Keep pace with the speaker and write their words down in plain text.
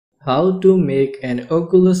How to make an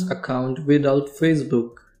Oculus account without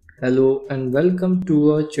Facebook. Hello and welcome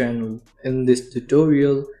to our channel. In this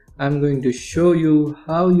tutorial, I'm going to show you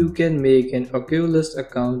how you can make an Oculus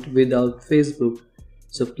account without Facebook.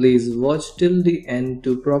 So please watch till the end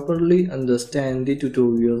to properly understand the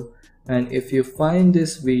tutorial. And if you find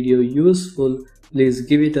this video useful, please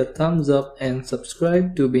give it a thumbs up and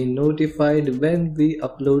subscribe to be notified when we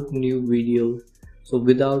upload new videos. So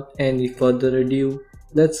without any further ado,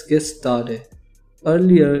 let's get started.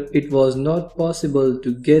 Earlier, it was not possible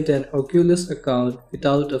to get an Oculus account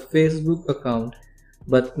without a Facebook account,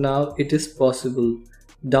 but now it is possible.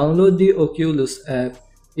 Download the Oculus app.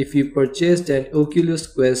 If you purchased an Oculus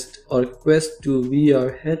Quest or Quest 2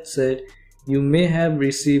 VR headset, you may have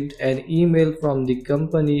received an email from the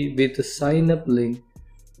company with a sign-up link.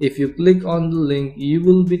 If you click on the link, you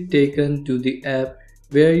will be taken to the app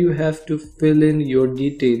where you have to fill in your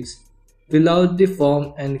details. Fill out the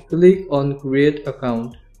form and click on Create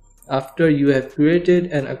Account. After you have created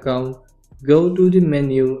an account, go to the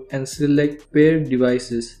menu and select Pair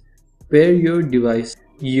Devices. Pair your device.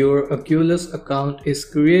 Your Oculus account is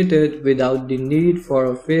created without the need for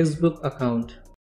a Facebook account.